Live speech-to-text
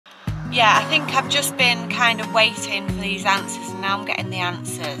Yeah, I think I've just been kind of waiting for these answers and now I'm getting the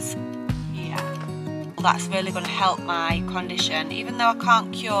answers. Yeah, well, that's really going to help my condition, even though I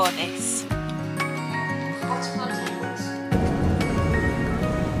can't cure this. What's content?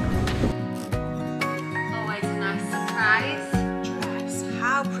 Always a nice surprise. Dress,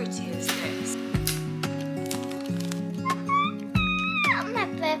 how pretty is this? My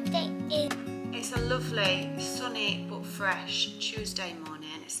birthday is. It's a lovely, sunny but fresh Tuesday morning.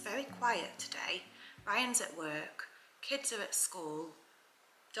 It's very quiet today. Ryan's at work, kids are at school,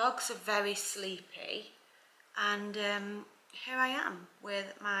 dogs are very sleepy, and here I am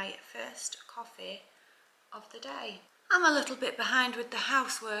with my first coffee of the day. I'm a little bit behind with the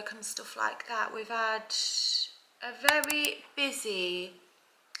housework and stuff like that. We've had a very busy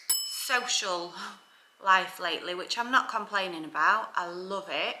social life lately, which I'm not complaining about. I love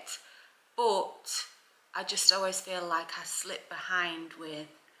it, but I just always feel like I slip behind with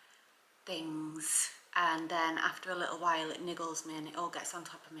things, and then after a little while it niggles me and it all gets on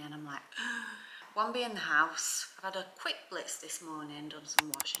top of me and I'm like, one being the house. I've had a quick blitz this morning, done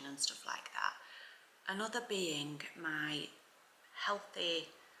some washing and stuff like that. Another being my healthy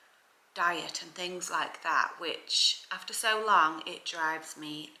diet and things like that, which after so long it drives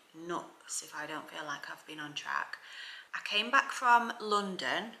me nuts if I don't feel like I've been on track. I came back from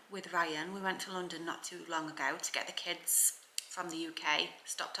London with Ryan. We went to London not too long ago to get the kids from the UK.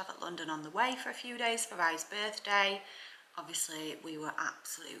 Stopped off at London on the way for a few days for Ryan's birthday. Obviously we were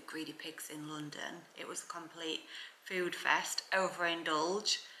absolute greedy pigs in London. It was a complete food fest,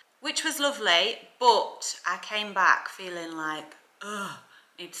 overindulge, which was lovely, but I came back feeling like, ugh,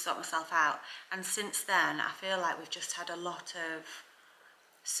 need to sort myself out. And since then I feel like we've just had a lot of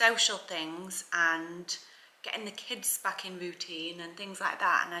social things and getting the kids back in routine and things like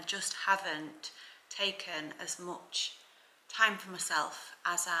that, and I just haven't taken as much time for myself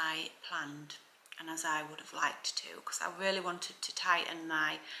as I planned and as I would have liked to, because I really wanted to tighten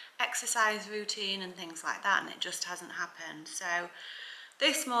my exercise routine and things like that, and it just hasn't happened. So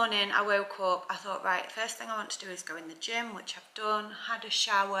this morning I woke up, I thought, right, first thing I want to do is go in the gym, which I've done, had a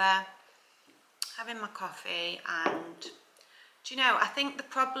shower, having my coffee, and do you know, I think the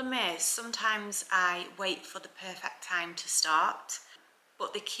problem is sometimes I wait for the perfect time to start,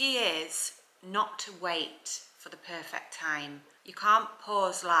 but the key is not to wait for the perfect time. You can't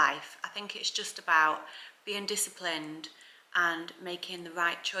pause life. I think it's just about being disciplined and making the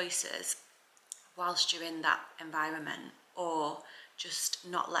right choices whilst you're in that environment, or just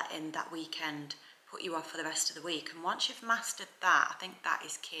not letting that weekend put you off for the rest of the week. And once you've mastered that, I think that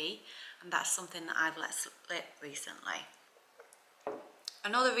is key, and that's something that I've let slip recently.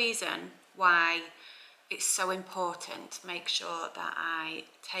 Another reason why it's so important to make sure that I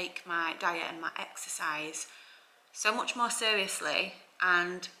take my diet and my exercise so much more seriously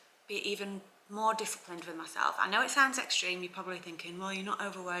and be even more disciplined with myself. I know it sounds extreme, you're probably thinking, well, you're not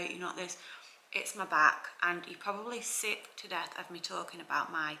overweight, you're not this. It's my back, and you're probably sick to death of me talking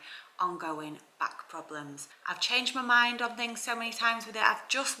about my ongoing back problems. I've changed my mind on things so many times with it. I've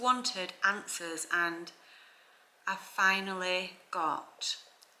just wanted answers, and I've finally got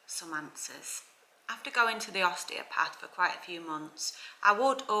some answers. After going to the osteopath for quite a few months, I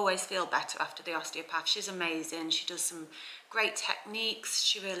would always feel better after the osteopath. She's amazing. She does some great techniques.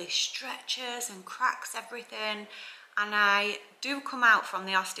 She really stretches and cracks everything. And I do come out from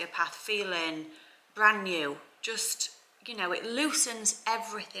the osteopath feeling brand new. Just, you know, it loosens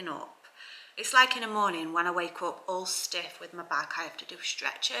everything up. It's like in the morning when I wake up all stiff with my back, I have to do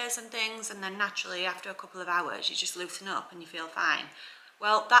stretches and things, and then naturally after a couple of hours you just loosen up and you feel fine.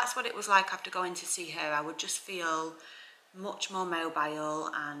 Well, that's what it was like after going to see her. I would just feel much more mobile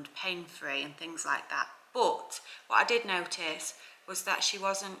and pain-free and things like that. But what I did notice was that she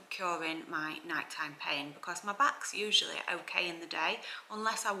wasn't curing my nighttime pain, because my back's usually okay in the day.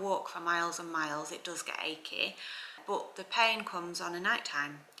 Unless I walk for miles and miles, it does get achy. But the pain comes on a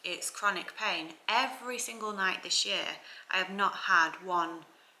nighttime. It's chronic pain. Every single night this year, I have not had one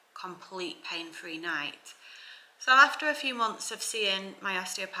complete pain-free night. So after a few months of seeing my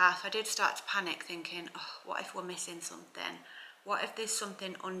osteopath, I did start to panic, thinking, oh, what if we're missing something? What if there's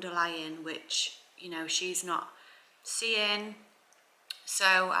something underlying which, you know, she's not seeing? So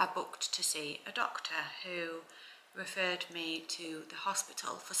I booked to see a doctor who referred me to the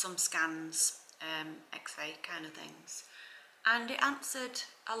hospital for some scans, x-ray kind of things. And it answered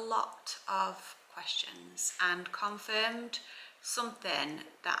a lot of questions and confirmed something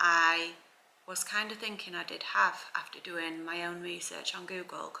that I was kind of thinking I did have after doing my own research on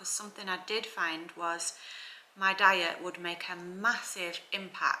Google, because something I did find was my diet would make a massive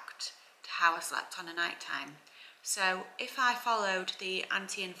impact to how I slept on a night time. So if I followed the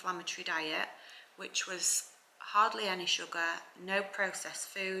anti-inflammatory diet, which was hardly any sugar, no processed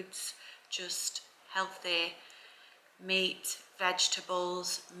foods, just healthy meat,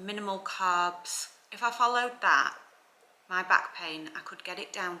 vegetables, minimal carbs, if I followed that, my back pain, I could get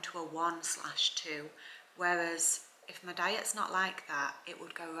it down to a 1/2, whereas if my diet's not like that, it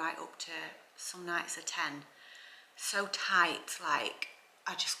would go right up to some nights a 10. So tight, like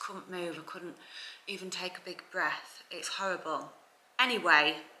I just couldn't move, I couldn't even take a big breath. It's horrible.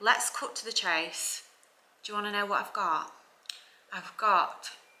 Anyway, let's cut to the chase. Do you want to know what I've got? I've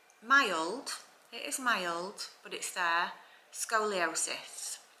got mild, it is mild, but it's there,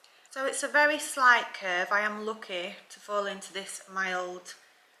 scoliosis. So it's a very slight curve. I am lucky to fall into this mild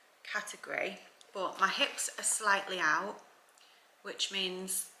category, but my hips are slightly out, which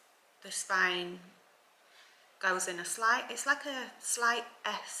means the spine goes in a slight, it's like a slight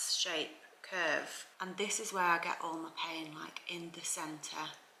S-shape curve. And this is where I get all my pain, like in the centre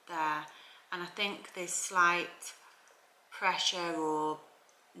there. And I think there's slight pressure or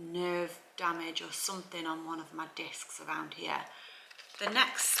nerve damage or something on one of my discs around here. The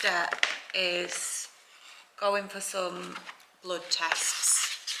next step is going for some blood tests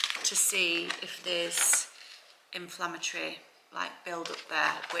to see if there's inflammatory like build up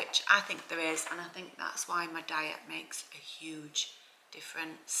there, which I think there is, and I think that's why my diet makes a huge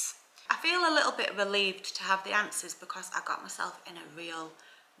difference. I feel a little bit relieved to have the answers because I got myself in a real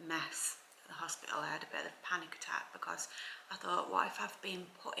mess at the hospital. I had a bit of a panic attack because I thought, what if I've been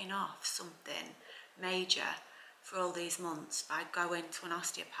putting off something major for all these months by going to an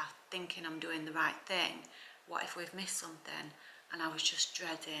osteopath thinking I'm doing the right thing? What if we've missed something? And I was just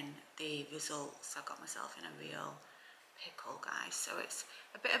dreading the results. I got myself in a real pickle, guys. So it's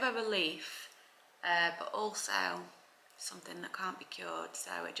a bit of a relief, but also something that can't be cured.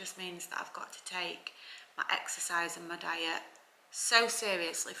 So it just means that I've got to take my exercise and my diet so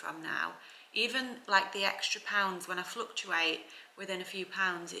seriously from now. Even like the extra pounds, when I fluctuate within a few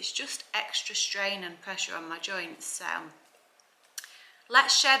pounds, it's just extra strain and pressure on my joints. So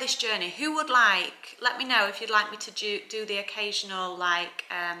let's share this journey. Who would like, let me know if you'd like me to do the occasional like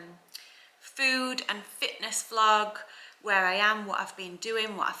food and fitness vlog, where I am, what I've been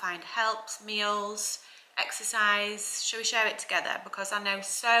doing, what I find helps, meals, exercise. Shall we share it together? Because I know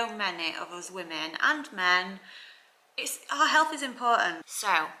so many of us women and men, our health is important.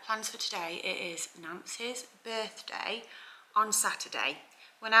 So plans for today, it is Nancy's birthday on Saturday.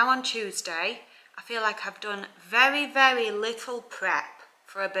 We're now on Tuesday. I feel like I've done very, very little prep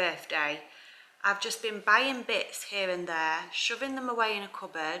for a birthday. I've just been buying bits here and there, shoving them away in a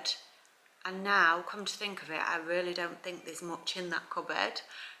cupboard, and now, come to think of it, I really don't think there's much in that cupboard.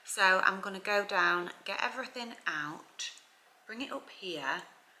 So I'm going to go down, get everything out, bring it up here.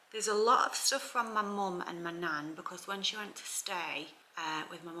 There's a lot of stuff from my mum and my nan, because when she went to stay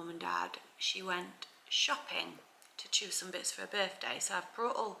with my mum and dad, she went shopping to choose some bits for her birthday. So I've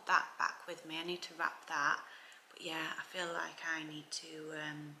brought all that back with me. I need to wrap that. But yeah, I feel like I need to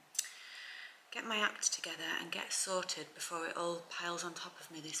get my act together and get sorted before it all piles on top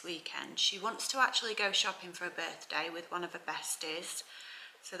of me this weekend. She wants to actually go shopping for her birthday with one of her besties,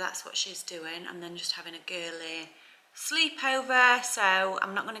 so that's what she's doing, and then just having a girly sleepover. So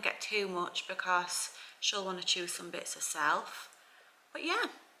I'm not going to get too much because she'll want to choose some bits herself. But yeah,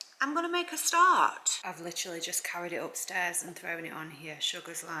 I'm going to make a start. I've literally just carried it upstairs and thrown it on here.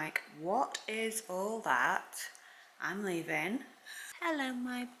 Sugar's like, what is all that? I'm leaving. Hello,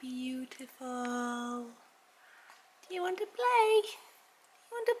 my beautiful. Do you want to play?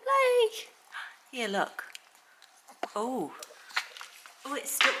 You want to play? Here, look. Oh. Oh,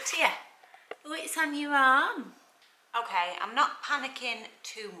 it's stuck to you. Oh, it's on your arm. Okay, I'm not panicking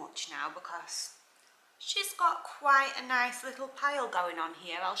too much now because she's got quite a nice little pile going on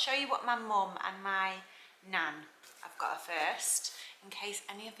here. I'll show you what my mum and my nan have got her first, in case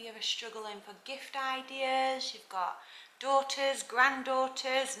any of you are struggling for gift ideas. You've got daughters,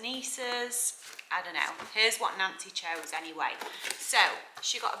 granddaughters, nieces, I don't know. Here's what Nancy chose anyway. So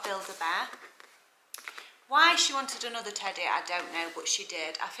she got a Build-A-Bear. Why she wanted another teddy, I don't know, but she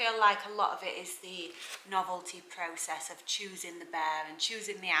did. I feel like a lot of it is the novelty process of choosing the bear and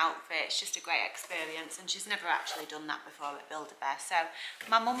choosing the outfit. It's just a great experience, and she's never actually done that before at Build-A-Bear. So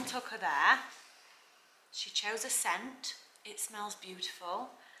my mum took her there. She chose a scent. It smells beautiful.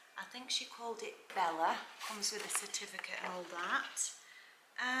 I think she called it Bella. Comes with a certificate and all that.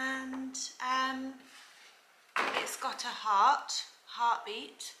 And it's got a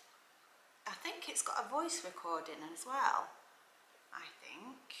heartbeat. I think it's got a voice recording as well, I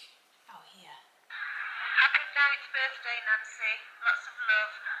think. Oh, here. Happy 9th birthday, Nancy. Lots of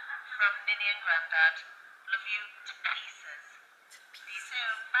love from Ninny and Grandad. Love you to pieces. See you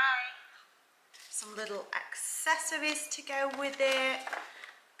soon. Bye. Some little accessories to go with it.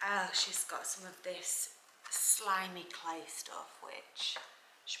 Oh, she's got some of this slimy clay stuff, which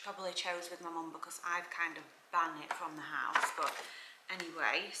she probably chose with my mum because I've kind of banned it from the house. But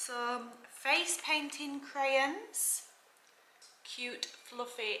anyway, some face painting crayons. Cute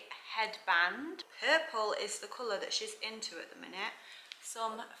fluffy headband. Purple is the colour that she's into at the minute.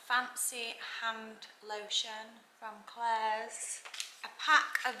 Some fancy hand lotion from Claire's. A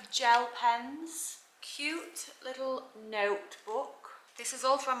pack of gel pens. Cute little notebook. This is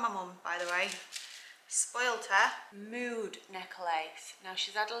all from my mum, by the way. Spoiled her. Mood necklace. Now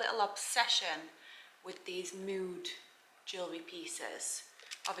she's had a little obsession with these mood jewellery pieces.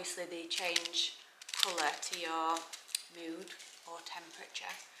 Obviously they change colour to your mood or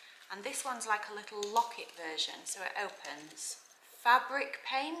temperature, and this one's like a little locket version, so it opens. Fabric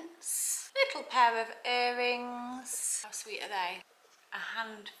paints, little pair of earrings, how sweet are they? A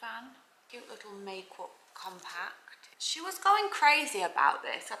hand fan, cute little makeup compact. She was going crazy about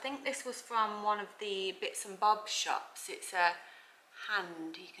this. I think this was from one of the bits and bobs shops. It's a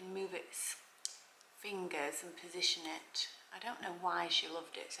hand, you can move its fingers and position it. I don't know why she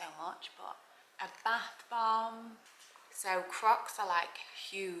loved it so much, but a bath bomb. So Crocs are like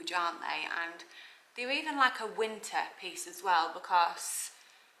huge, aren't they? And they're even like a winter piece as well, because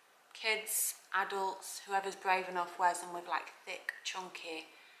kids, adults, whoever's brave enough wears them with like thick, chunky,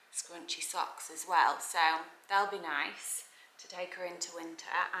 scrunchy socks as well. So they'll be nice to take her into winter.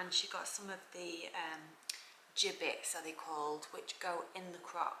 And she got some of the gibbets, are they called, which go in the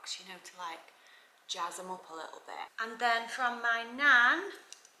Crocs, you know, to like jazz them up a little bit. And then from my nan,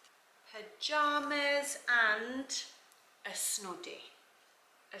 pyjamas and a snuddy.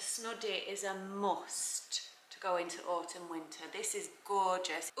 A snuddy is a must to go into autumn winter. This is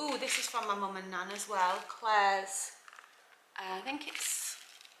gorgeous. Oh, this is from my mum and nan as well. Claire's, I think it's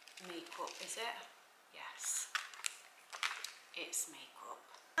makeup, is it? Yes, it's makeup.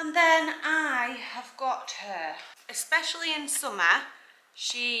 And then I have got her, especially in summer,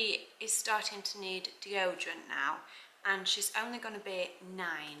 she is starting to need deodorant now, and she's only going to be 9,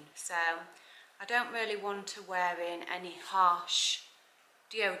 so I don't really want to wear in any harsh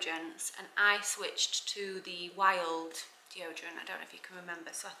deodorants, and I switched to the Wild deodorant. I don't know if you can remember,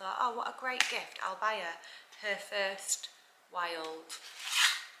 so I thought, oh, what a great gift, I'll buy her first Wild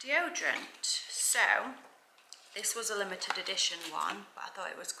deodorant. So this was a limited edition one, but I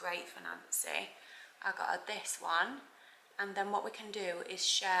thought it was great for Nancy. I got her this one, and then what we can do is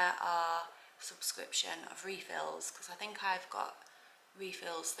share our subscription of refills, because I think I've got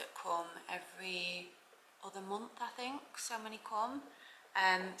refills that come every other month, I think, so many come.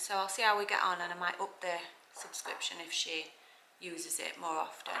 So I'll see how we get on, and I might up the subscription if she uses it more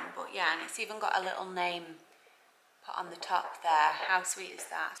often. But yeah, and it's even got a little name put on the top there. How sweet is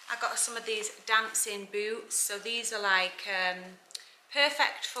that? I got some of these dancing boots. So these are like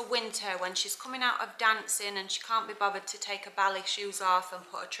perfect for winter when she's coming out of dancing and she can't be bothered to take her ballet shoes off and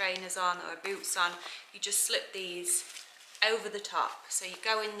put her trainers on or her boots on. You just slip these over the top. So you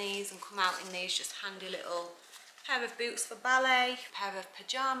go in these and come out in these, just handy little pair of boots for ballet, pair of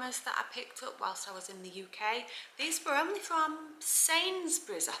pyjamas that I picked up whilst I was in the UK. These were only from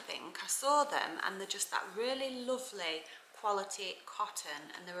Sainsbury's, I think. I saw them and they're just that really lovely quality cotton,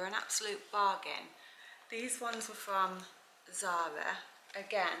 and they were an absolute bargain. These ones were from Zara.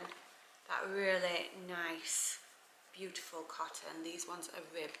 Again, that really nice, beautiful cotton. These ones are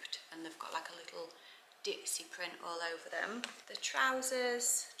ribbed and they've got like a little Dixie print all over them. The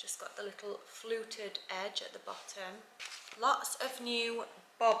trousers just got the little fluted edge at the bottom. Lots of new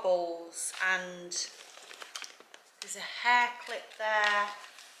bobbles, and there's a hair clip there.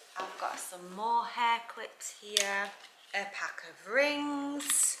 I've got some more hair clips here. A pack of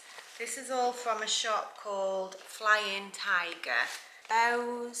rings. This is all from a shop called Flying Tiger.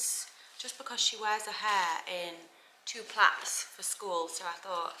 Bows, just because she wears her hair in 2 plaits for school, so I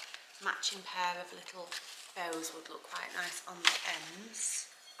thought matching pair of little bows would look quite nice on the ends.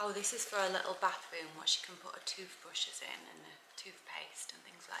 Oh, this is for a little bathroom, what she can put her toothbrushes in and a toothpaste and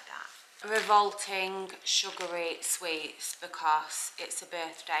things like that. Revolting sugary sweets because it's a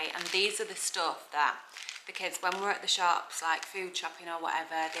birthday, and these are the stuff that the kids, when we're at the shops, like food shopping or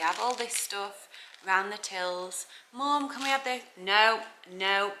whatever, they have all this stuff round the tills. Mum, can we have this? No,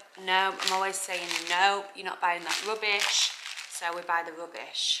 no, no. I'm always saying no, you're not buying that rubbish. So we buy the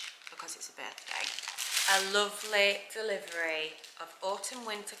rubbish because it's a birthday. A lovely delivery of autumn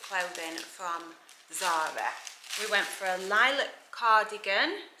winter clothing from Zara. We went for a lilac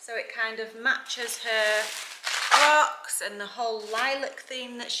cardigan, so it kind of matches her Crocs and the whole lilac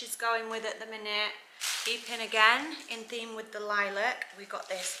theme that she's going with at the minute. Keeping again in theme with the lilac, we got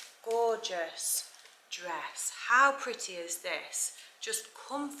this gorgeous dress. How pretty is this? Just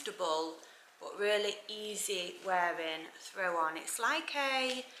comfortable but really easy wearing, throw on. It's like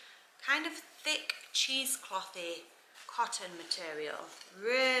a kind of thick cheeseclothy cotton material,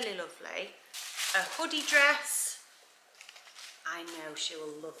 really lovely. A hoodie dress, I know she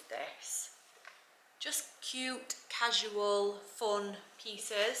will love this. Just cute, casual, fun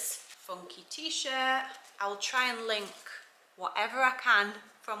pieces. Funky t-shirt. I'll try and link whatever I can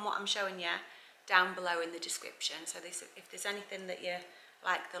from what I'm showing you down below in the description. So if there's anything that you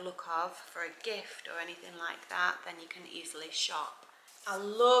like the look of for a gift or anything like that, then you can easily shop. I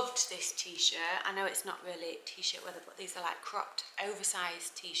loved this t-shirt. I know it's not really t-shirt weather, but these are like cropped,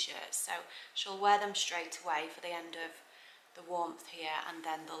 oversized t-shirts. So she'll wear them straight away for the end of the warmth here, and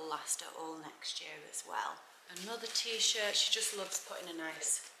then they'll last her all next year as well. Another t-shirt. She just loves putting a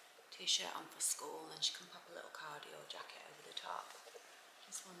nice t-shirt on for school, and she can pop a little cardio jacket over the top.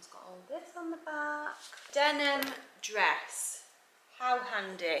 This one's got all this on the back. Denim dress. How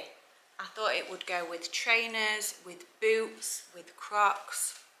handy. I thought it would go with trainers, with boots, with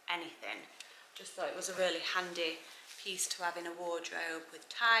Crocs, anything. Just thought it was a really handy piece to have in a wardrobe with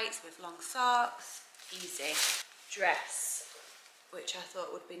tights, with long socks. Easy. Dress, which I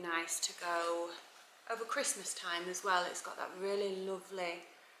thought would be nice to go over Christmas time as well. It's got that really lovely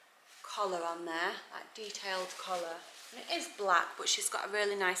collar on there, that detailed collar, and it is black, but she's got a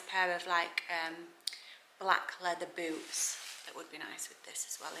really nice pair of like black leather boots that would be nice with this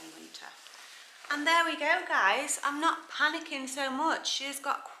as well in winter. And there we go, guys. I'm not panicking so much. She's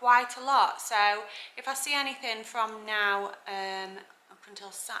got quite a lot, so if I see anything from now up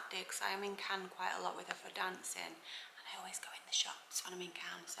until Saturday, because I am in Cannes quite a lot with her for dancing, and I always go in the shops when I'm in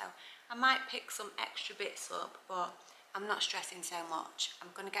Cannes, so I might pick some extra bits up, but I'm not stressing so much. I'm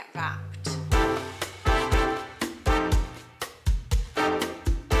gonna get wrapped.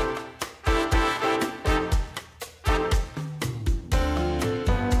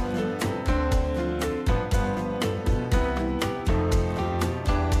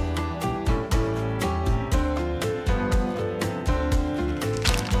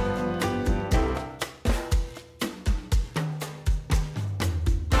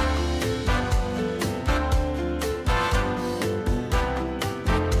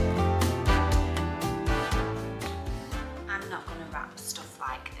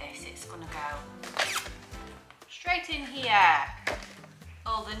 In here,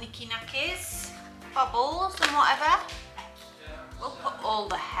 all the nicky knackies, bobbles and whatever. We'll put all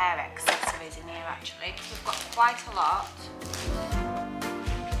the hair accessories in here actually, because we've got quite a lot.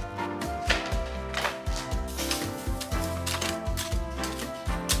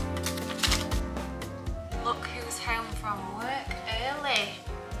 Look who's home from work early.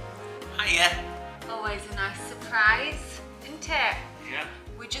 Hiya. Always a nice surprise, isn't it? Yeah.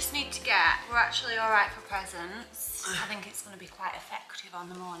 We just need to we're actually alright for presents. I think it's going to be quite effective on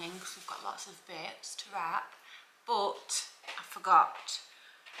the morning because we've got lots of bits to wrap. But I forgot.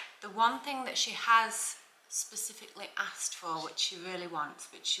 The one thing that she has specifically asked for, which she really wants,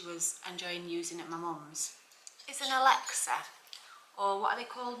 which she was enjoying using at my mum's, is an Alexa. Or what are they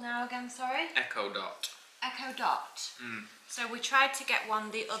called now again, sorry? Echo Dot. Echo Dot. So we tried to get one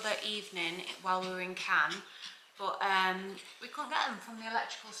the other evening while we were in Cannes. But we couldn't get them from the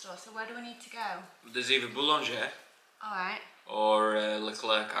electrical store, so where do we need to go? There's either Boulanger Alright. or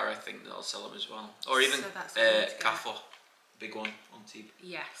Leclerc, I think they'll sell them as well. Or even Carrefour, big one on TV.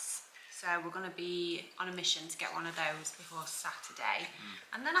 Yes. So we're going to be on a mission to get one of those before Saturday.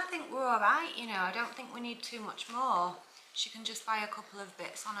 And then I think we're alright, you know, I don't think we need too much more. She can just buy a couple of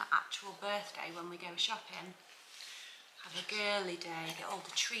bits on her actual birthday when we go shopping. Have a girly day, get all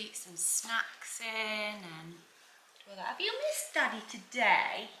the treats and snacks in and do that. Have you missed Daddy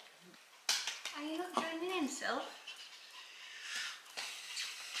today? Are you not joining in, Sil?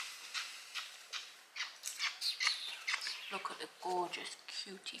 Look at the gorgeous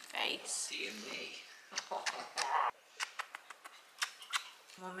cutie face. Dear me.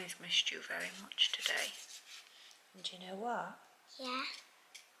 Mummy's missed you very much today. And do you know what? Yeah.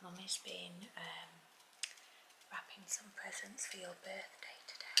 Mummy's been wrapping some presents for your birthday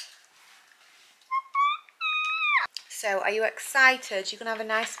today. So, are you excited? You're going to have a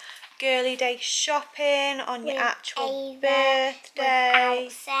nice girly day shopping on your actual birthday.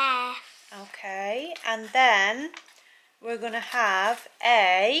 Okay, and then we're going to have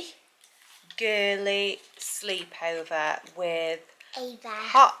a girly sleepover with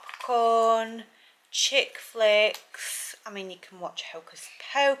popcorn, chick flicks. I mean, you can watch Hocus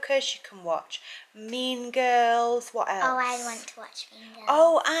Pocus, you can watch Mean Girls. What else? Oh, I want to watch Mean Girls.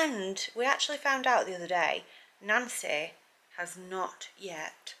 Oh, and we actually found out the other day, Nancy has not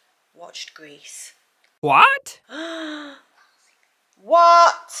yet watched Grease. What?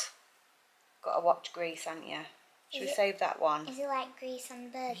 What? Gotta watch Grease, haven't you? Should we save that one? Is it like Grease on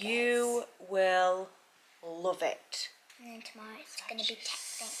burgers? You will love it. And then tomorrow it's going to be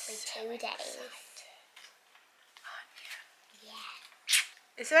technically 2 days.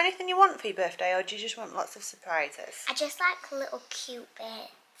 Yeah. Is there anything you want for your birthday, or do you just want lots of surprises? I just like little cute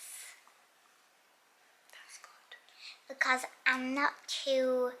bits. That's good. Because I'm not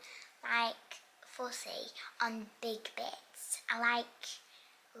too, like, fussy on big bits. I like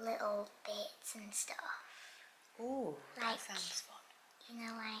little bits and stuff. Ooh, Like, that sounds fun. You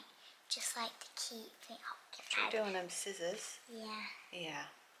know, like, just like to keep it What are you doing, them scissors? Yeah. Yeah.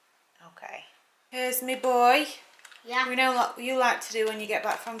 Okay. Here's me boy. Yeah. We know what you like to do when you get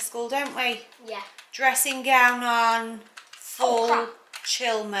back from school, don't we? Yeah. Dressing gown on, full crap.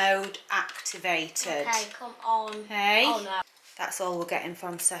 chill mode activated. Okay, come on. Hey? Oh no. That's all we're getting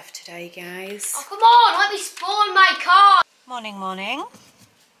from Seth today, guys. Oh, come on, let me spawn my car. Morning, morning.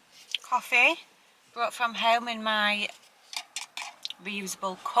 Coffee. Brought from home in my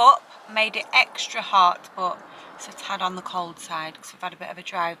reusable cup. Made it extra hot, but it's a tad on the cold side because we've had a bit of a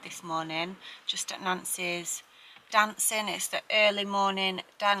drive this morning. Just at Nancy's dancing. It's the early morning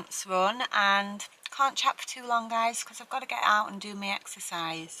dance run, and can't chat for too long, guys, because I've got to get out and do my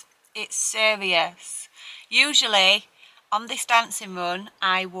exercise. It's serious. Usually on this dancing run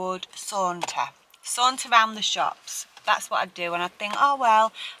I would saunter around the shops. That's what I'd do, and I'd think, oh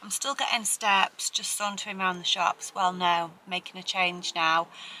well, I'm still getting steps just sauntering around the shops. Well, no, making a change now.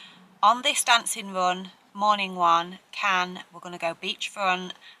 On this dancing run, morning one, we're going to go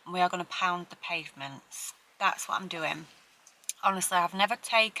beachfront, and we are going to pound the pavements. That's what I'm doing. Honestly, I've never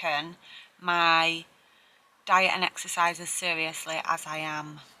taken my diet and exercise as seriously as I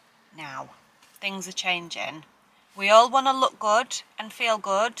am now. Things are changing. We all want to look good and feel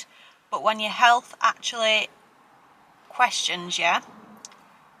good, but when your health actually questions you,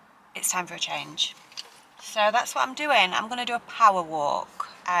 it's time for a change. So that's what I'm doing. I'm going to do a power walk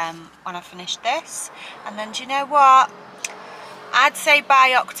when I finish this, and then do you know what? I'd say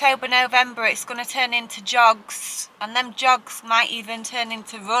by October, November it's going to turn into jogs, and them jogs might even turn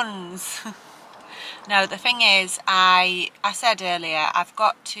into runs. No, the thing is, I said earlier, I've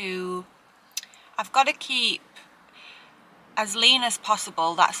got to keep as lean as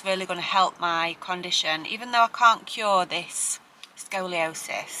possible. That's really going to help my condition. Even though I can't cure this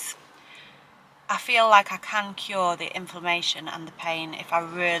scoliosis, I feel like I can cure the inflammation and the pain if I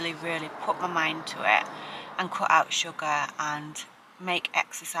really, really put my mind to it and cut out sugar and make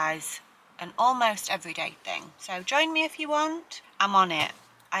exercise an almost everyday thing. So join me if you want. I'm on it.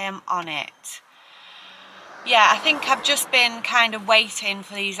 I am on it. Yeah, I think I've just been kind of waiting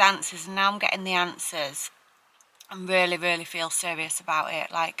for these answers, and now I'm getting the answers. I really, really feel serious about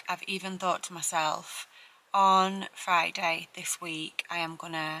it. Like, I've even thought to myself, on Friday this week, I am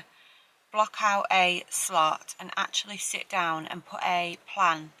going to block out a slot and actually sit down and put a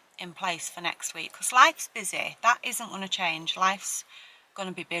plan in place for next week, because life's busy. That isn't going to change. Life's going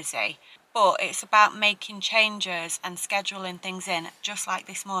to be busy, but it's about making changes and scheduling things in, just like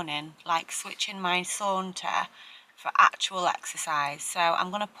this morning, like switching my saunter for actual exercise. So I'm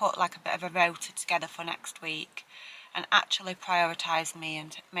going to put like a bit of a rota together for next week and actually prioritise me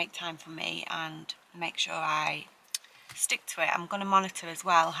and make time for me and make sure I stick to it. I'm going to monitor as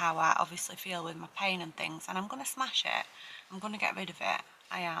well how I obviously feel with my pain and things, and I'm going to smash it. I'm going to get rid of it.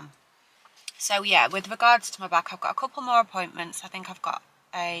 I am. So yeah, with regards to my back, I've got a couple more appointments. I think I've got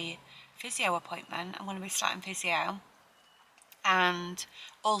a physio appointment. I'm going to be starting physio, and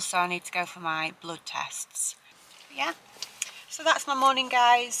also I need to go for my blood tests. But yeah, so that's my morning,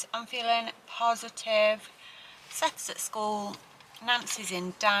 guys. I'm feeling positive. Seth's at school, Nancy's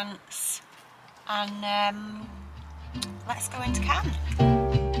in dance, and let's go into Cannes.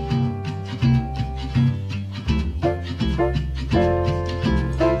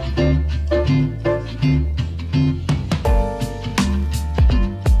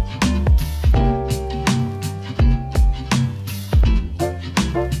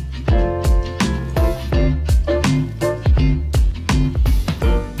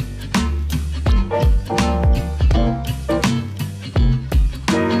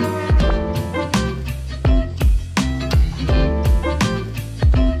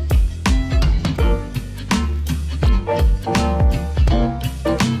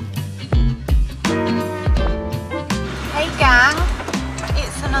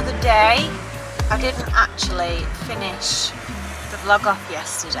 I didn't actually finish the vlog off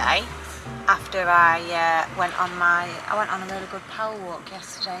yesterday after I went on a really good power walk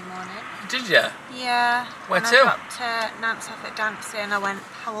yesterday morning. Did you? Yeah. Where to? to? I dropped Nance off at dancing. I went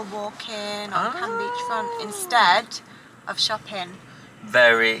power walking on Cam Beachfront instead of shopping.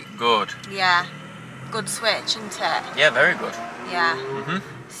 Very good. Yeah. Good switch, isn't it? Yeah, very good. Yeah. Mhm.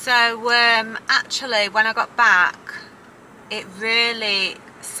 So actually, when I got back, it really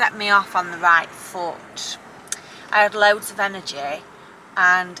set me off on the right foot. I had loads of energy,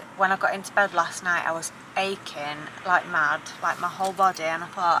 and when I got into bed last night I was aching like mad, like my whole body, and I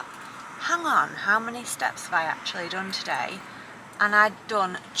thought, hang on, how many steps have I actually done today? And I'd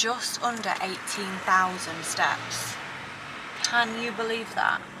done just under 18,000 steps. Can you believe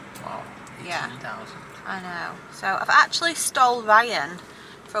that? Wow. 18,000. Yeah. I know. So I've actually stole Ryan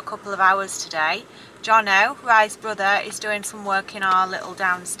for a couple of hours today. Jono, Rye's brother, is doing some work in our little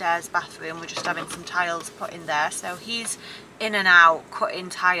downstairs bathroom. We're just having some tiles put in there, so he's in and out cutting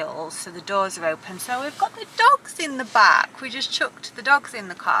tiles, so the doors are open. So we've got the dogs in the back. We just chucked the dogs in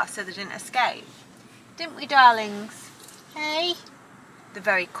the car so they didn't escape, didn't we, darlings? Hey? They're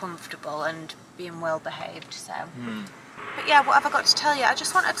very comfortable and being well behaved, so But yeah, what have I got to tell you? I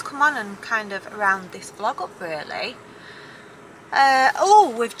just wanted to come on and kind of round this vlog up, really.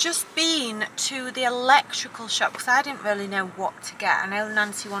 Oh, we've just been to the electrical shop because I didn't really know what to get. I know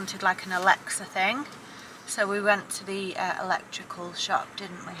Nancy wanted like an Alexa thing, so we went to the electrical shop,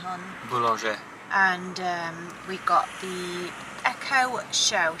 didn't we, hon? Boulanger. And we got the Echo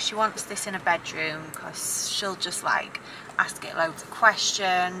Show. She wants this in a bedroom because she'll just like ask it loads of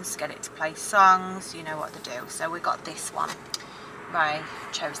questions, get it to play songs, you know what to do. So we got this one. Right,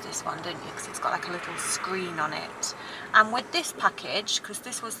 chose this one, didn't you? Because it's got like a little screen on it. And with this package, because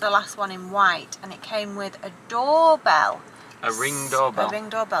this was the last one in white, and it came with a doorbell. A ring doorbell. A ring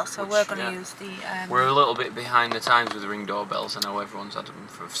doorbell, so we're going to use the... We're a little bit behind the times with ring doorbells. I know everyone's had them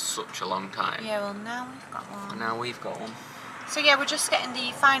for such a long time. Yeah, well now we've got one. Now we've got one. So yeah, we're just getting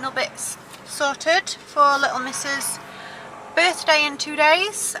the final bits sorted for little Miss's birthday in 2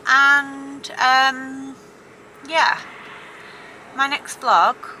 days. And yeah, my next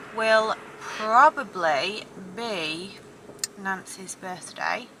vlog will probably be Nancy's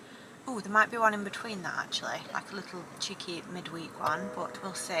birthday. Oh, there might be one in between that actually, like a little cheeky midweek one, but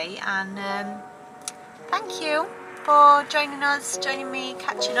we'll see. And thank you for joining us, joining me,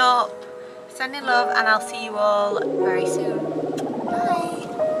 catching up, sending love, and I'll see you all very soon. Bye.